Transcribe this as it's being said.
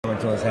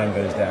until his hand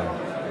goes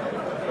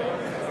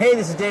down. Hey,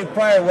 this is Dave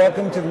Pryor.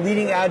 Welcome to the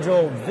Leading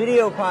Agile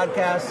video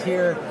podcast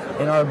here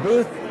in our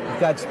booth. We've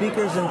got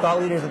speakers and thought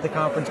leaders at the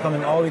conference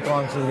coming all week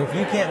long, so that if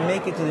you can't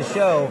make it to the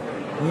show,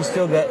 you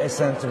still get a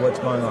sense of what's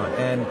going on.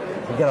 And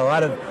we've got a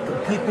lot of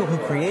people who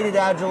created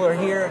Agile are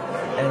here,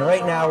 and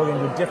right now we're going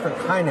to do a different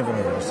kind of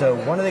interview. So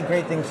one of the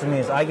great things for me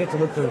is I get to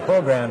look through the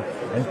program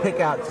and pick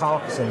out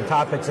talks and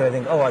topics that I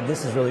think, oh,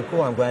 this is really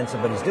cool, I'm glad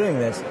somebody's doing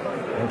this.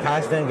 And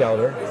Cass Van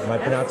Gelder, am I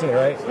pronouncing it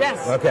right?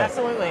 Yes, okay.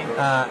 Absolutely.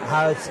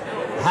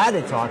 Had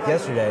a talk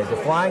yesterday, The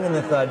Flying and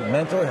the Thud,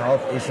 Mental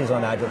Health Issues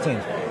on Agile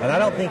Teams. And I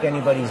don't think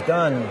anybody's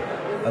done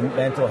a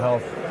mental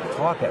health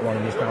talk at one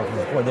of these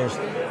conferences before. There's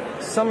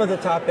some of the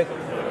topic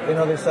in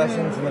other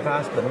sessions in the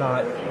past, but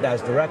not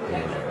as directly,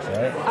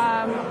 right?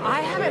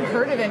 I haven't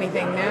heard of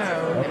anything,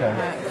 no.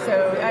 Okay.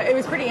 So it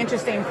was pretty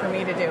interesting for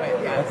me to do it,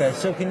 yes. Okay,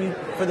 so can you,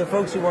 for the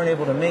folks who weren't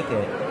able to make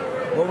it,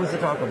 what was the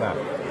talk about?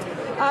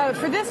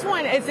 For this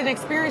one, it's an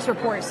experience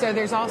report, so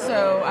there's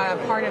also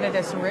part of it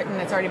that's written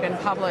that's already been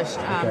published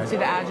to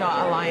the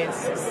Agile Alliance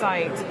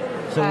site.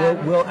 So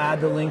we'll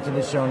add the link to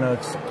the show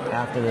notes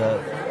after the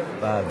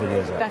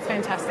video's up. That's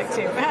fantastic,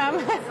 too.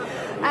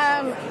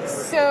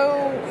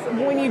 So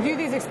when you do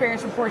these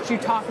experience reports, you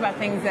talk about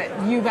things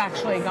that you've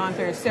actually gone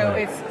through. So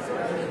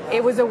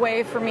it was a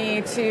way for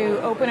me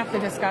to open up the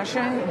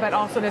discussion, but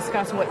also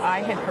discuss what I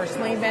had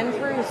personally been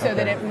through, so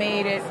that it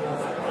made it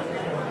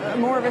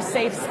more of a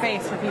safe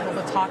space for people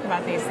to talk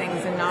about these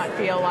things and not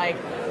feel like,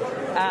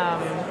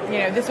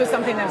 this was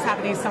something that was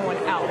happening to someone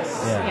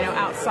else,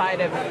 outside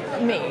of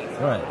me.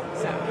 Right.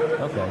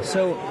 Okay.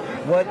 So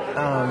what,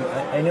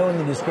 I know in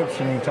the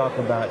description you talk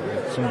about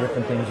some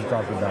different things. You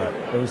talk about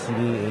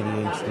OCD,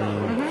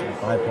 ADHD,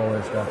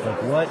 bipolar stuff.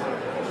 Like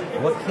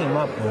what came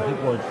up when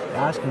people were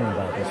asking you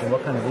about this, or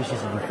what kind of issues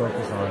did you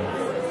focus on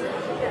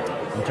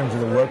in terms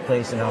of the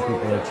workplace and how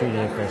people are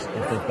treated if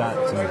they've got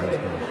some of those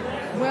conditions?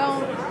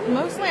 Well,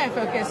 mostly I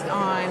focused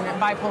on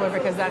bipolar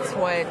because that's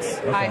what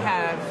I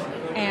have.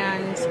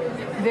 And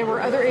there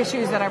were other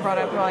issues that I brought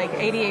up, like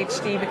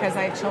ADHD, because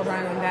I have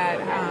children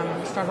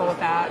that struggle with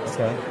that.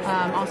 Okay.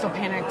 Also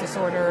panic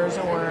disorders,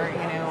 or,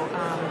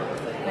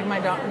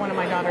 like one of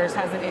my daughters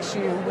has an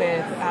issue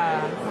with,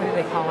 what do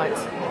they call it?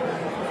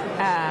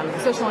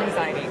 Social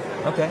anxiety.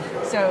 Okay.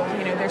 So,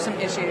 there's some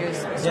issues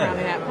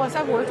surrounding that. Plus,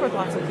 I've worked with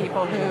lots of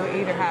people who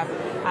either have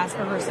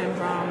Asperger's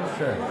syndrome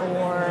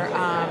or,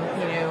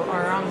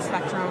 are on the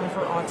spectrum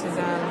for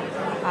autism.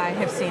 I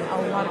have seen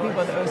a lot of people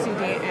with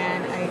OCD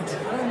and a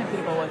ton of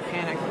people with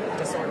panic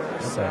disorders.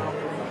 Okay. So.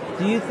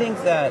 Do you think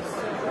that,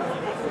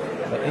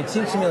 it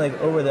seems to me like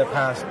over the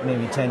past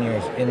maybe 10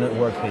 years in the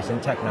workplace, in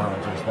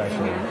technology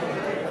especially,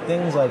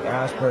 things like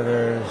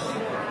Asperger's,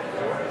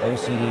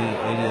 OCD,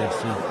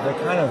 ADHD,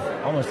 they're kind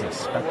of almost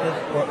expected,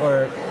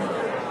 or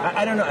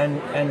I don't know,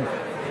 and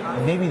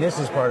maybe this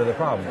is part of the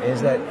problem,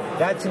 is that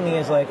to me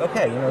is like,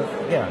 okay,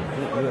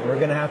 we're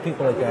going to have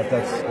people like that,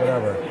 that's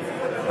whatever.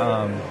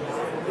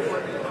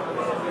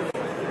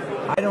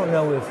 I don't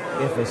know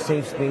if a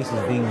safe space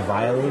is being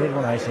violated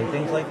when I say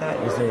things like that.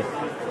 Is it?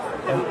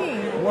 What do you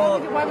mean?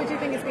 Why would you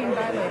think it's being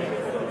violated?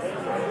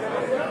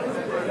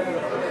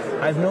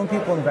 I've known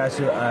people in the past,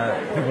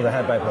 people that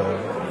had bipolar.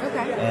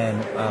 Okay.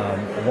 And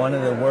one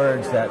of the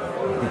words that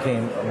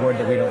became a word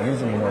that we don't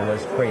use anymore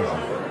was crazy.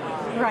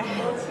 Right.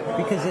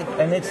 Because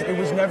it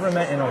was never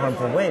meant in a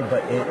harmful way,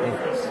 but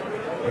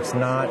it's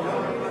not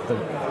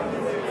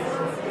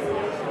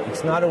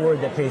a word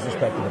that pays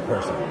respect to the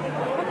person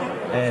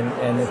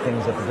and the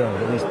things that they're doing.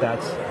 At least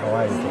that's how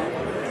I would take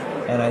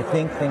it. And I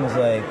think things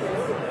like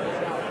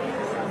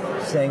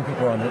saying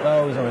people are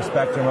he's on the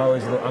spectrum,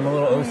 I'm a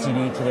little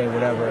OCD today,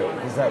 whatever.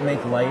 Does that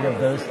make light of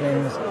those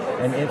things?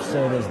 And if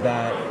so, does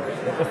that,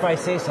 if I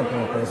say something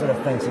like that, is it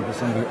offensive to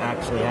somebody who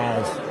actually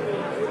has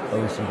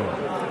OCD?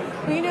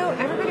 Well,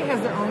 everybody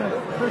has their own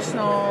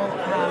personal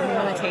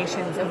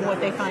limitations of what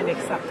they find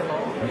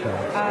acceptable.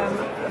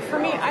 Okay. For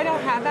me, I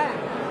don't have that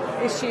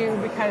issue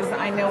because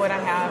I know what I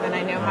have and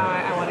I know how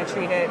I want to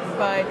treat it,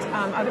 but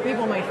other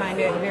people might find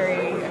it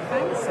very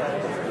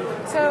offensive.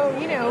 So,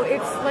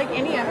 it's like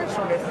any other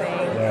sort of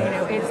thing.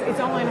 Right. It's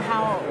all in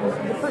how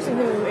the person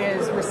who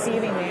is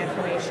receiving the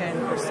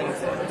information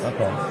perceives it.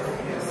 Okay.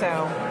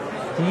 So.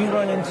 Do you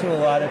run into a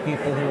lot of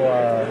people who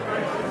are,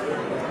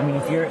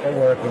 if you're at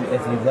work and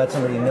if you let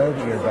somebody know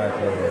that you're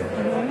bipolar,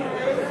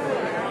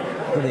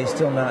 do they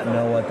still not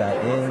know what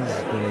that is?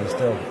 Do they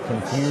still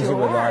confuse it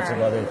with lots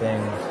of other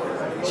things?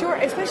 Sure,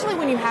 especially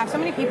when you have so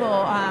many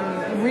people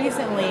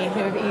recently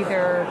who have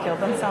either killed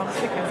themselves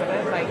because of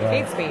it, like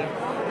Kate Speed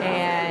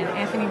and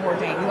Anthony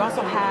Bourdain. You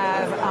also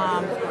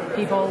have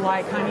people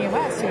like Kanye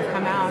West who have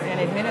come out and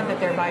admitted that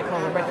they're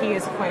bipolar, but he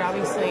has quite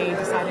obviously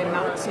decided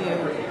not to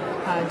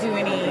do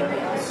any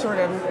sort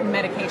of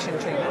medication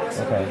treatment.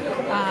 Okay.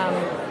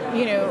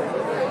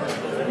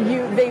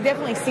 They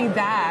definitely see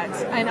that,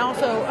 and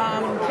also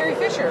Carrie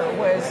Fisher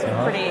was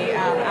pretty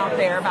out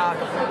there about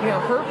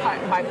her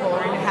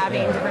bipolar and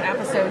having different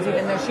episodes,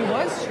 even though she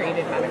was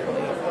treated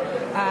medically.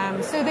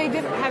 So they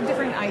have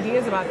different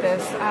ideas about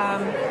this.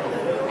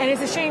 And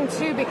it's a shame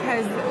too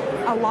because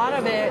a lot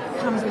of it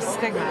comes with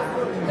stigma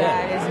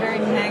that is very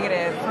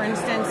negative. For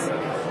instance,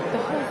 the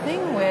whole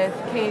thing with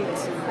Kate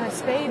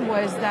Spade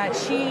was that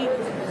she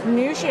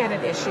knew she had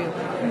an issue,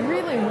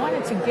 really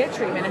wanted to get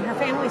treatment, and her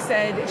family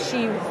said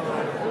she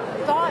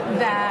thought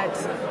that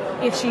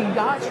if she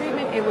got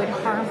treatment, it would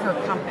harm her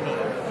company,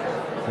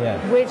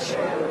 which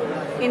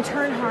in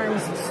turn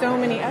harms so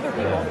many other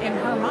people. In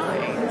her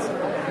mind,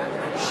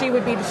 she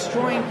would be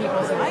destroying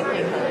people's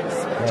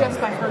livelihoods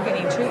just by her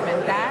getting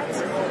treatment. That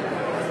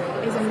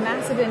is a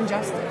massive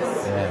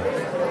injustice.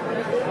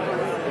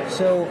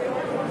 So,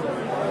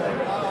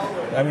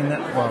 I mean,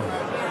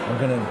 I'm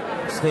going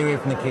to stay away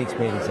from the Kate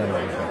Spade example.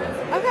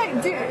 Okay,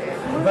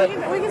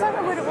 we can talk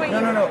about what you...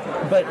 No.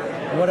 But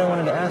what I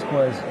wanted to ask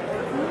was,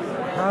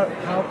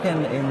 how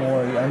can a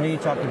more... I know you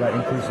talked about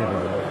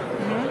inclusivity.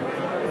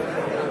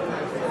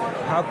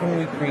 How can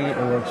we create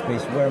a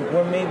workspace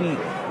where maybe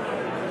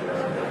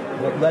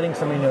letting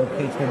somebody know,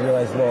 Kate Spade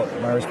realize, well,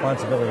 my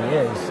responsibility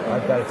is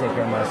I've got to take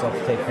care of myself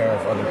to take care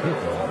of other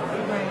people.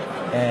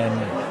 Right.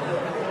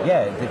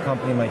 And the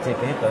company might take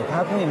a hit, but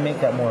how can we make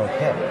that more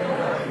okay?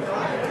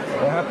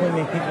 Or how can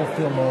we make people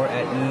feel more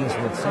at ease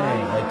with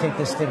saying, like, take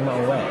the stigma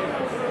away?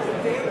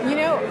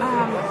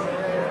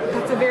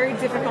 That's a very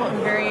difficult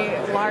and very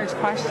large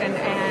question,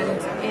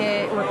 and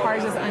it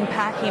requires us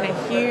unpacking a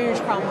huge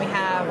problem we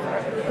have,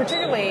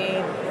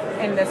 particularly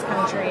in this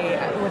country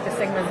with the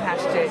stigmas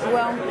attached to it.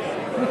 Well,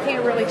 we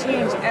can't really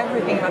change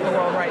everything about the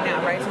world right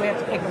now, right? So we have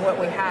to pick what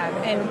we have.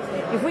 And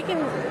if we can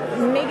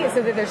make it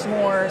so that there's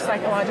more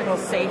psychological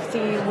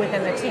safety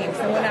within the team.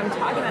 So when I'm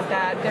talking about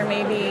that, there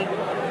may be,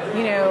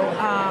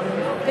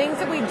 things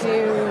that we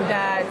do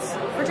that,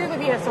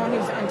 particularly if you have someone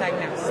who's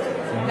undiagnosed,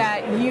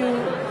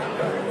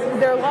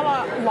 there are a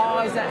lot of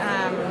laws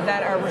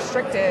that are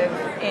restrictive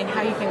in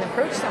how you can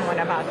approach someone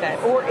about that,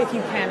 or if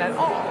you can at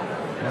all.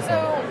 Okay.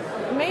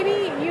 So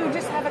maybe you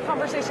just have a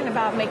conversation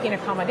about making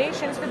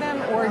accommodations for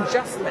them or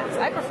adjustments.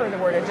 I prefer the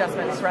word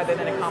adjustments rather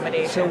than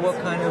accommodations. So what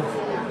kind of,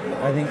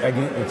 I think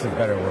it's a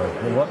better word,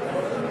 but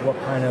what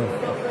kind of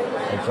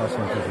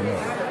adjustments would you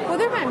make? Well,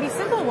 there might be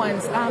simple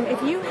ones.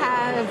 If you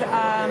have,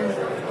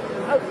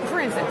 for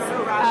instance,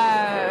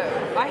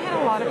 I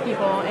had a lot of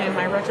people in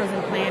my retros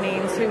and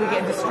plannings who would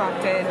get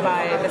distracted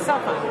by the cell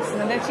phones.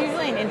 And that's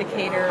usually an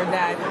indicator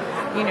that,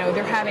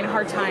 they're having a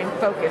hard time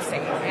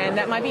focusing. And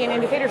that might be an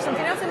indicator of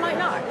something else, it might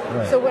not.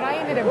 Right. So what I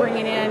ended up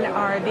bringing in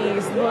are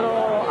these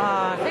little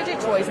fidget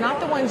toys, not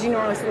the ones you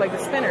normally see like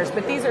the spinners,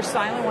 but these are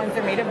silent ones.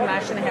 They're made of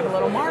mesh and they have a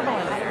little marble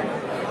in there.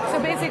 So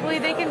basically,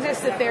 they can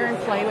just sit there and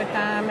play with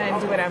them and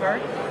do whatever.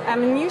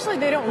 And usually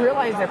they don't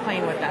realize they're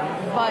playing with them,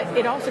 but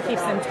it also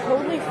keeps them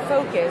totally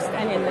focused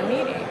and in the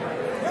meeting.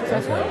 So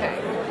that's one thing.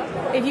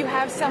 If you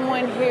have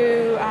someone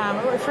who,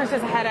 for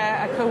instance, I had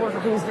a coworker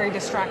who was very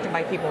distracted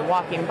by people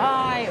walking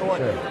by or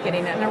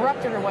getting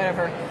interrupted or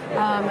whatever,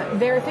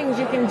 there are things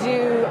you can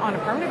do on a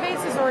permanent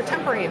basis or a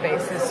temporary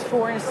basis.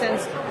 For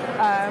instance,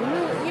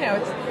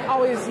 it's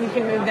always you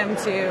can move them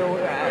to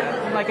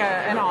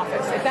an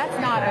office. If that's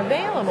not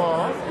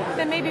available,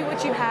 then maybe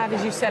what you have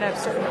is you set up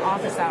certain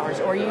office hours,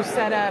 or you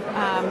set up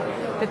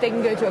that they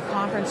can go to a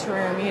conference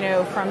room,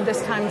 from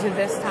this time to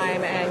this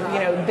time,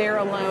 and they're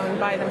alone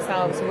by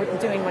themselves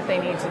doing what they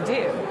need to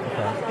do.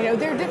 Okay.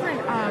 There are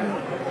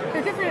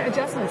different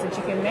adjustments that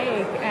you can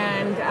make,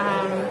 and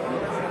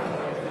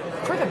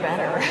for the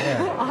better,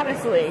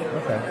 honestly.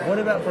 Okay. What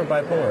about for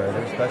bipolar? Are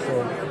there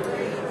special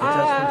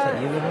adjustments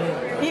that you would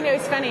make?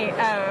 It's funny.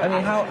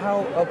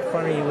 How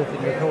upfront are you with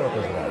your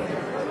coworkers about it?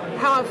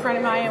 How upfront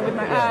am I with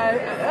my...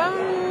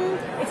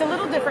 it's a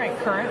little different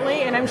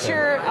currently, and I'm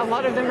sure a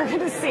lot of them are going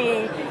to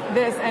see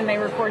this, and they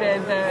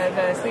recorded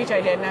the speech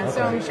I did, and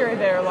so I'm sure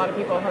there are a lot of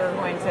people who are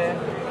going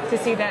to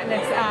see that. And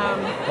it's...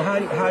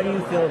 well, how do you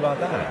feel about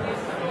that?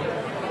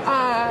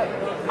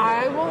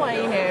 I will let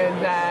you know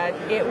that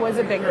it was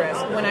a big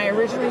risk. When I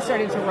originally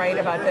started to write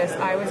about this,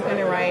 I was going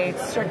to write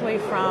strictly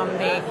from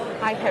the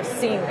I have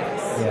seen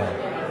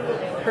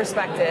this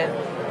perspective,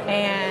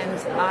 and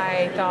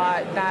I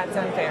thought that's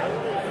unfair.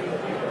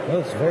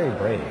 Well, it's very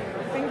brave.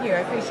 Thank you, I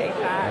appreciate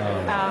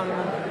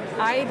that.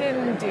 I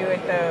didn't do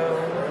it though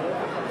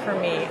for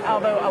me,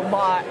 although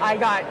I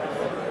got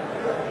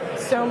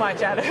so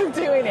much out of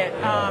doing it,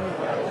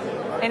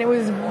 and it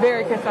was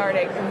very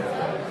cathartic.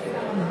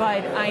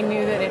 But I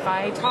knew that if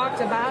I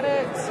talked about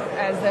it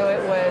as though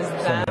it was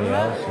them,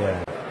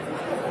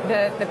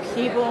 the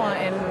people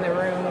in the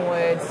room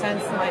would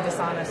sense my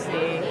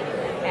dishonesty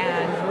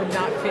and would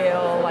not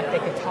feel like they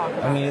could talk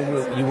about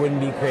it. You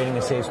wouldn't be creating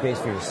a safe space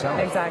for yourself.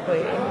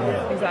 Exactly.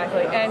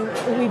 And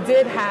we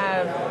did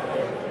have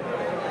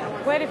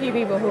quite a few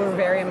people who were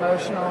very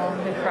emotional,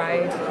 who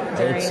cried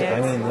during it.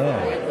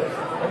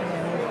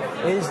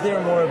 Is there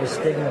more of a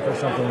stigma for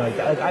something like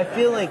that? I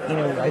feel like,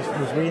 I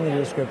was reading the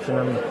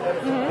description,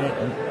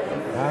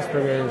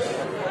 Asperger's,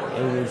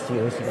 ADHD,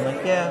 OCD,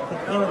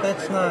 I'm like,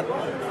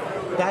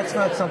 that's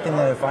not something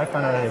that if I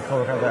found out I had a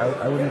coworker,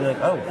 I wouldn't be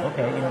like, oh,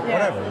 okay,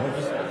 whatever, we're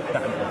just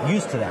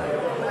used to that.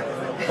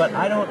 But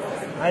I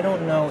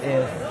don't know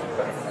if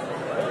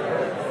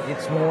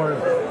it's more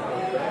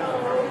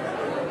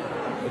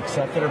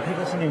accepted? Are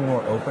people seem to be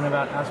more open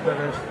about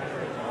Asperger's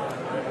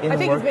in I the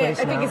think workplace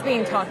I think now? it's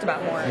being talked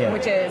about more, Yeah.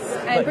 which is,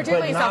 and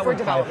particularly but not software with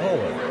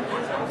development.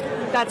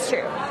 bipolar. That's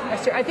true.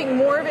 That's true. I think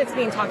more of it's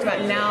being talked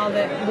about now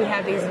that we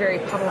have these very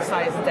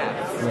publicized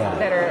deaths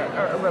that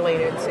are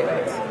related to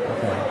it.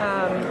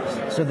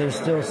 Okay. So there's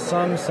still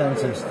some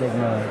sense of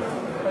stigma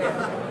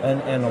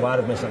and a lot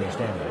of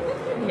misunderstanding.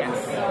 Yes.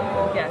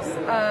 Yes.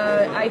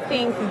 I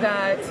think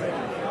that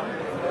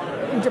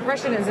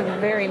depression is a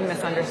very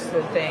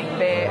misunderstood thing.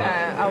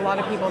 A lot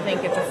of people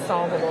think it's a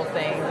solvable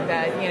thing,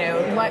 that,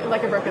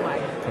 like a broken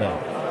leg.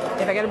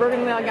 Yeah. If I get a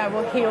broken leg, I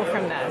will heal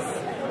from this.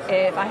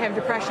 If I have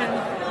depression,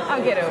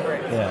 I'll get over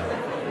it.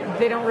 Yeah.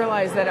 They don't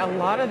realize that a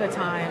lot of the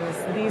times,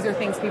 these are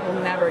things people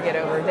never get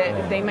over.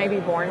 They may be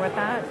born with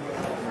that.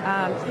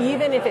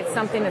 Even if it's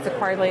something that's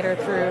acquired later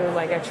through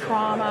like a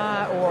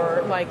trauma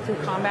or like through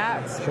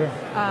combat. Sure.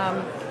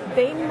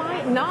 They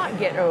might not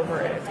get over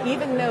it,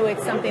 even though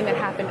it's something that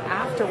happened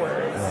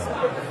afterwards.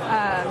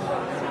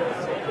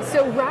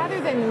 So rather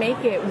than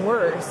make it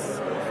worse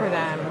for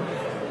them,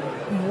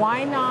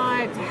 why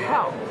not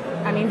help?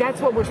 I mean, that's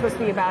what we're supposed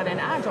to be about in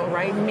Agile,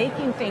 right?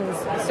 Making things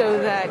so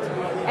that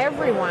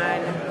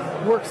everyone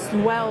works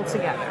well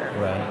together.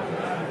 Right.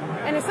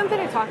 And it's something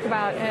I talked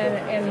about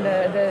in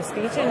the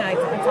speech, and I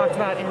talked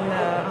about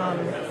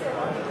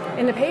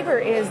in the paper,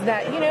 is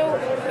that,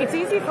 it's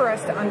easy for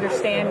us to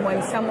understand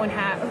when someone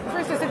for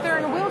instance, if they're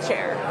in a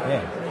wheelchair.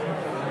 Yeah.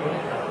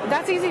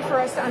 That's easy for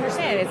us to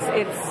understand.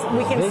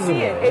 We can visible,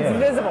 see it. It's yeah.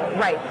 visible,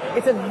 right?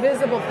 It's a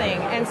visible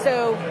thing, and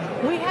so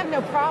we have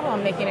no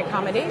problem making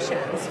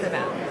accommodations for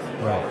them.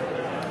 Right.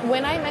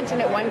 When I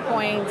mentioned at one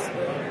point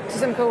to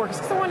some coworkers,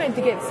 because I wanted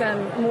to get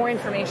some more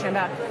information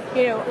about,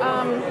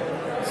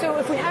 so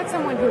if we had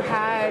someone who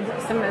had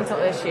some mental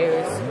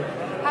issues,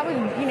 how would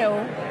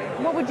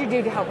what would you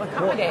do to help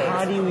accommodate? Well,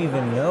 how do you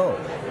even know?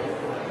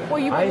 Well,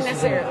 you wouldn't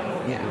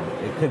necessarily.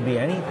 It could be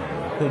anything.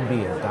 It could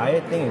be a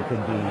diet thing. It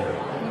could be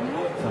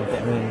something.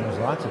 I mean, there's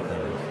lots of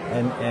things.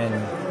 And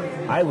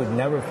I would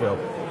never feel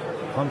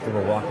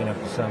comfortable walking up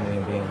to somebody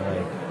and being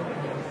like,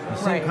 "You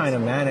seem kind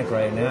of manic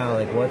right now.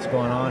 Like, what's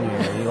going on here?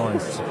 Are you on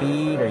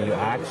speed? Are you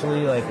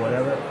actually like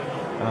whatever?"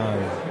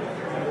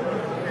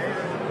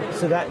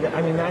 So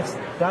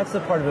that's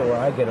the part of it where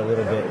I get a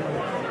little bit.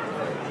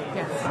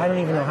 Yes. I don't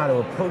even know how to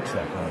approach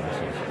that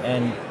conversation,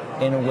 and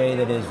in a way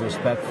that is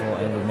respectful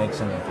and would make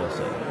someone feel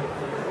safe.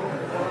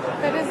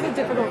 That is a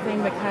difficult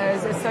thing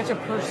because it's such a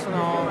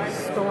personal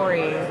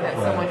story that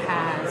someone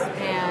has,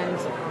 and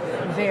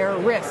there are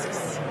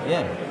risks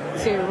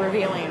to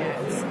revealing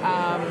it.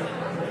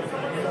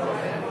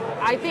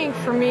 I think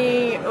for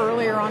me,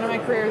 earlier on in my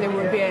career, there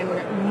would have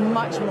been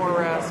much more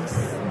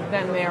risks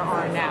than there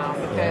are now,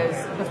 because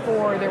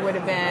before there would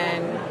have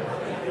been,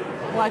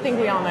 well, I think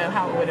we all know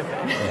how it would have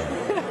been.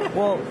 Yeah.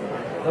 Well,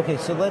 okay,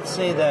 so let's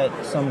say that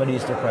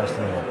somebody's depressed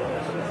in the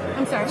workplace. Right?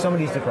 I'm sorry?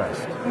 Somebody's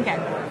depressed. Okay.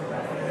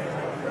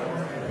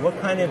 What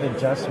kind of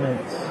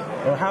adjustments,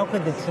 or how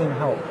could the team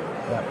help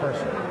that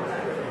person?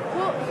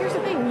 Well, here's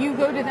the thing. You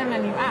go to them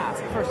and you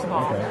ask, first of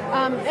all. Okay.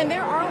 And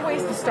there are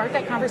ways to start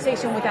that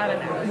conversation without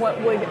what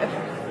would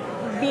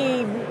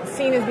be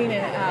seen as being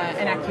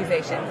an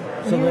accusation.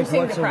 So what's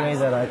a way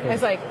that I could...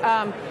 It's like,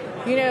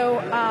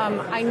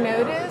 I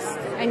noticed,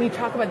 and you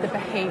talk about the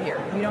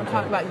behavior. You don't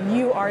talk about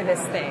you are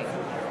this thing.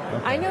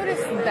 Okay. I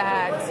noticed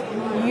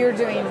that you're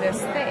doing this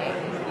thing.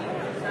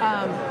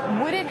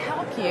 Would it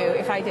help you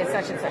if I did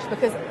such and such?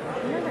 Because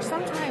remember,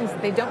 sometimes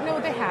they don't know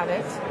they have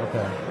it,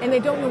 and they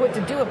don't know what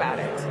to do about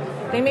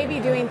it. They may be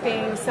doing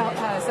things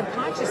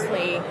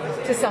subconsciously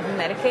to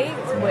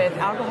self-medicate with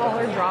alcohol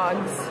or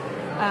drugs.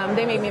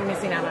 They may be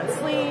missing out on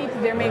sleep.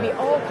 There may be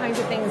all kinds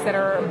of things that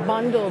are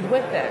bundled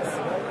with this.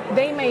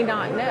 They may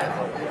not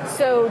know.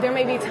 So there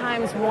may be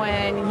times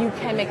when you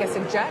can make a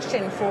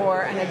suggestion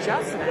for an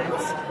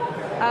adjustment,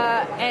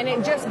 and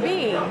it just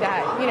be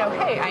that,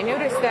 hey, I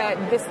noticed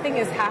that this thing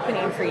is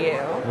happening for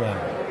you.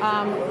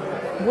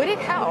 Would it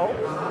help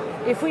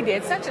if we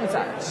did such and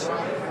such?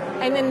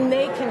 And then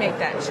they can make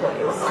that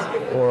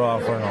choice. Or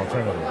offer an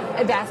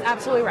alternative. That's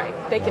absolutely right.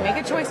 They can make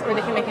a choice or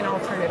they can make an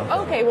alternative.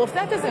 Okay, well, if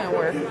that doesn't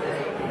work,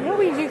 what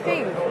would you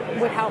think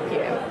would help you?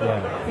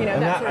 Yeah.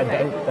 That sort of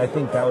thing. I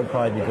think that would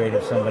probably be great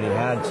if somebody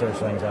had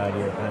social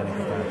anxiety or panic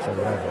attacks or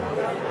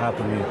whatever. How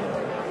could we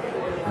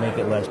make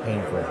it less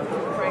painful?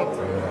 Right.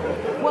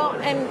 Well,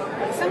 and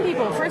some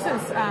people, for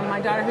instance, my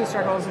daughter who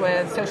struggles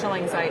with social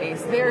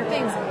anxieties, there are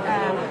things,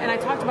 and I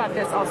talked about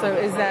this also,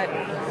 is that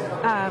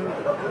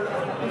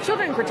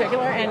children in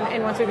particular,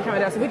 and once we become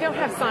adults, we don't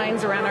have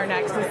signs around our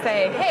necks to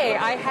say, hey,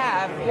 I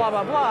have blah,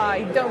 blah, blah,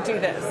 don't do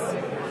this.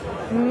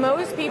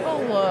 Most people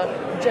look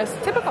just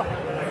typical.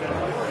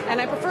 And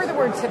I prefer the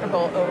word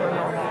typical over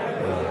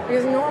normal.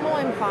 Because normal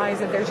implies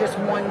that there's just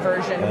one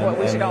version of what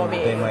we should all be.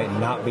 They might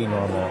not be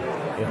normal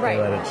if they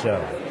let it show.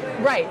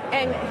 Right.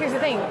 And here's the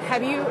thing.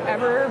 Have you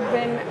ever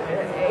been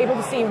able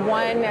to see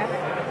one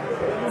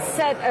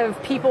set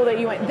of people that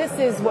you went, this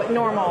is what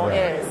normal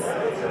is?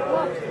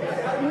 Well,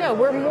 no,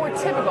 we're more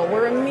typical.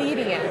 We're a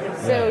median.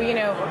 So,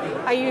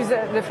 I use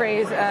the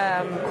phrase,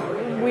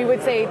 we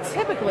would say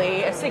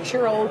typically a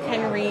 6-year-old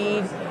can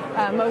read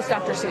most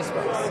Dr. Seuss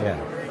books. Yeah.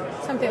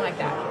 Something like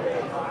that.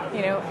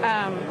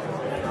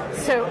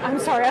 So I'm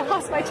sorry, I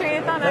lost my train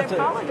of thought. I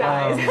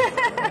apologize.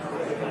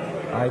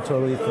 I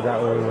totally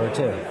forgot where we were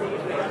too.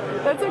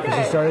 That's okay.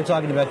 You started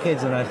talking about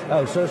kids, and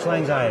social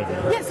anxiety.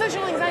 Yeah,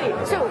 social anxiety.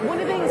 So one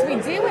of the things we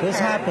do with This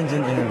her, happens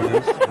in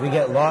interviews. We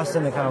get lost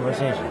in the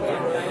conversation.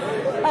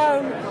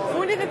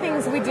 one of the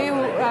things we do,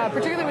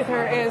 particularly with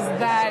her, is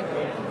that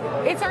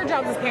it's our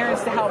jobs as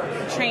parents to help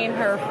train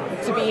her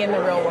to be in the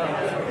real world.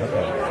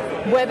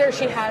 Okay. Whether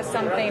she has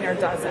something or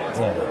doesn't.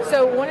 Yeah.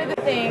 So one of the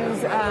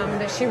things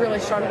that she really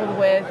struggled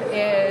with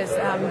is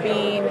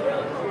being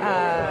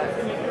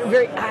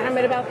very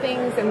adamant about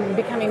things and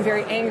becoming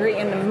very angry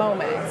in the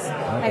moment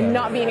and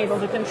not being able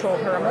to control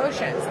her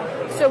emotions.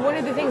 So one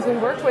of the things we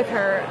worked with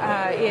her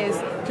is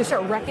to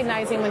start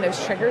recognizing when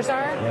those triggers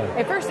are. Yeah.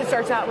 At first it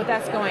starts out with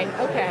us going,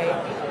 okay,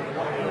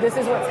 this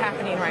is what's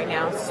happening right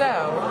now. So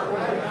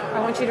I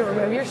want you to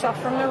remove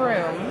yourself from the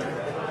room,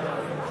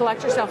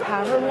 collect yourself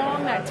however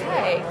long that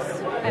takes,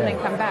 and then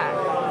come back.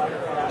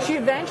 She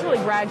eventually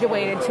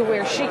graduated to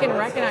where she can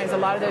recognize a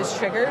lot of those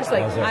triggers.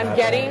 Like, I'm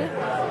getting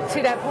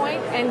to that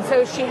point, and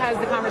so she has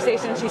the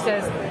conversation. She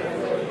says,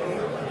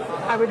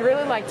 I would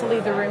really like to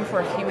leave the room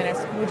for a few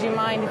minutes. Would you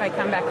mind if I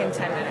come back in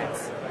 10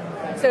 minutes?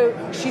 So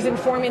she's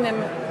informing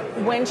them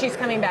when she's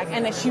coming back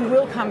and that she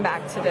will come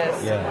back to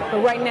this. Yeah.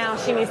 But right now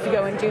she needs to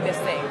go and do this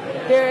thing.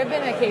 There have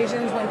been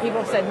occasions when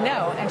people said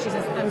no, and she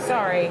says, I'm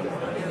sorry,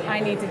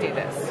 I need to do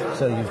this.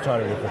 So you've taught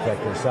her to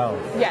protect herself.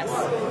 Yes.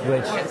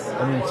 Which, Yes.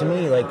 I mean, to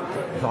me, like,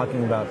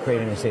 talking about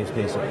creating a safe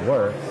space at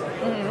work,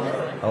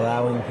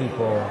 allowing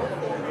people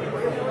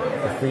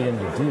the freedom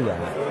to do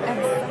that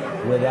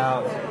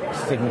without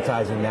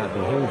stigmatizing that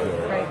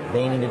behavior. Right.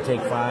 They need to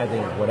take 5,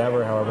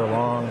 however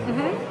long.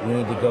 You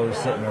need to go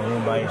sit in a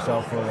room by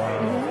yourself for a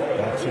while.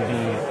 That should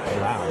be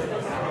allowed.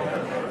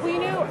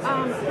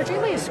 Well,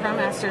 particularly as Scrum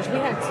Masters, we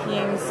had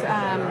teams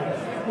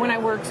when I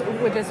worked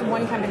with this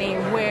one company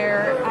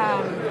where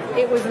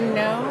it was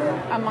known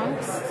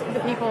amongst the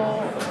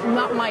people,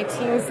 not my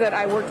teams that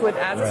I worked with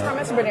as a Scrum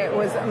Master, but it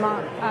was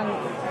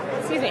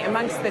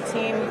amongst the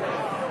team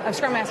of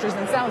Scrum Masters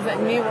themselves that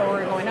knew what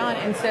were going on.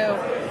 And so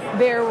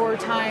there were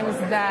times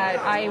that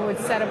I would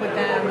set up with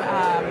them,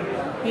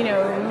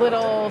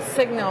 little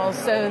signals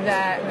so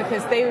that,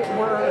 because they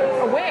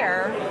were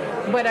aware,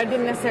 but I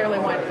didn't necessarily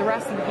want the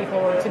rest of the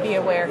people to be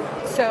aware.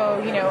 So,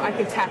 I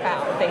could tap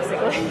out,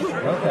 basically.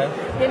 Okay.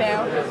 And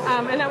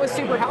that was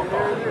super helpful.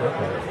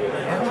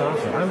 Okay. That's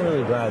awesome. I'm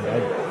really glad.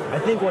 I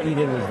think what you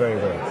did was very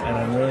rare, and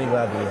I'm really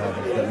glad that you have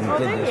this. That you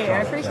did Thank this you. talk.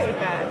 I appreciate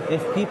that.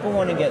 If people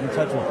want to get in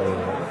touch with you,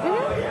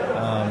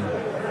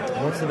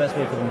 what's the best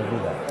way for them to do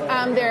that?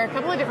 There are a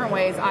couple of different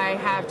ways. I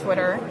have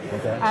Twitter.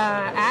 Okay.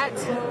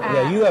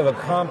 You have a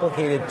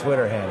complicated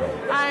Twitter handle.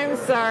 I'm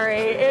sorry.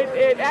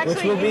 It actually...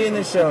 Which will be in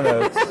the show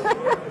notes.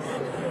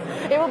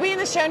 It will be in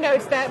the show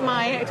notes that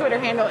my Twitter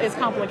handle is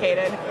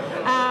complicated.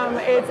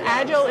 It's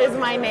Agile is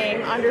my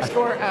name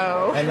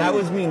 _O. And that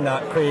was me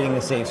not creating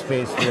a safe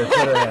space for your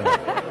Twitter handle.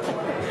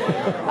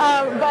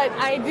 But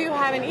I do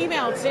have an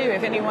email too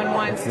if anyone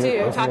wants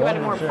to talk about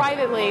it more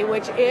privately,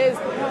 which is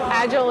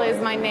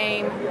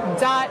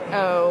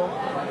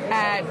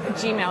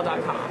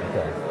agileismyname.o@gmail.com.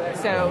 Okay.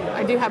 So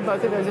I do have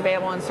both of those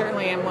available, and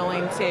certainly am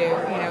willing to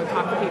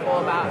talk to people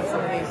about some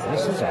of these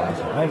things. This is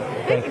awesome.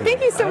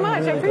 Thank you so I'm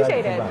much. really I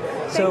appreciate it.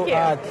 So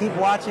Thank you. keep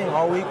watching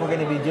all week. We're going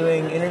to be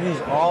doing interviews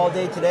all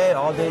day today,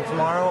 all day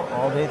tomorrow,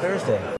 all day Thursday.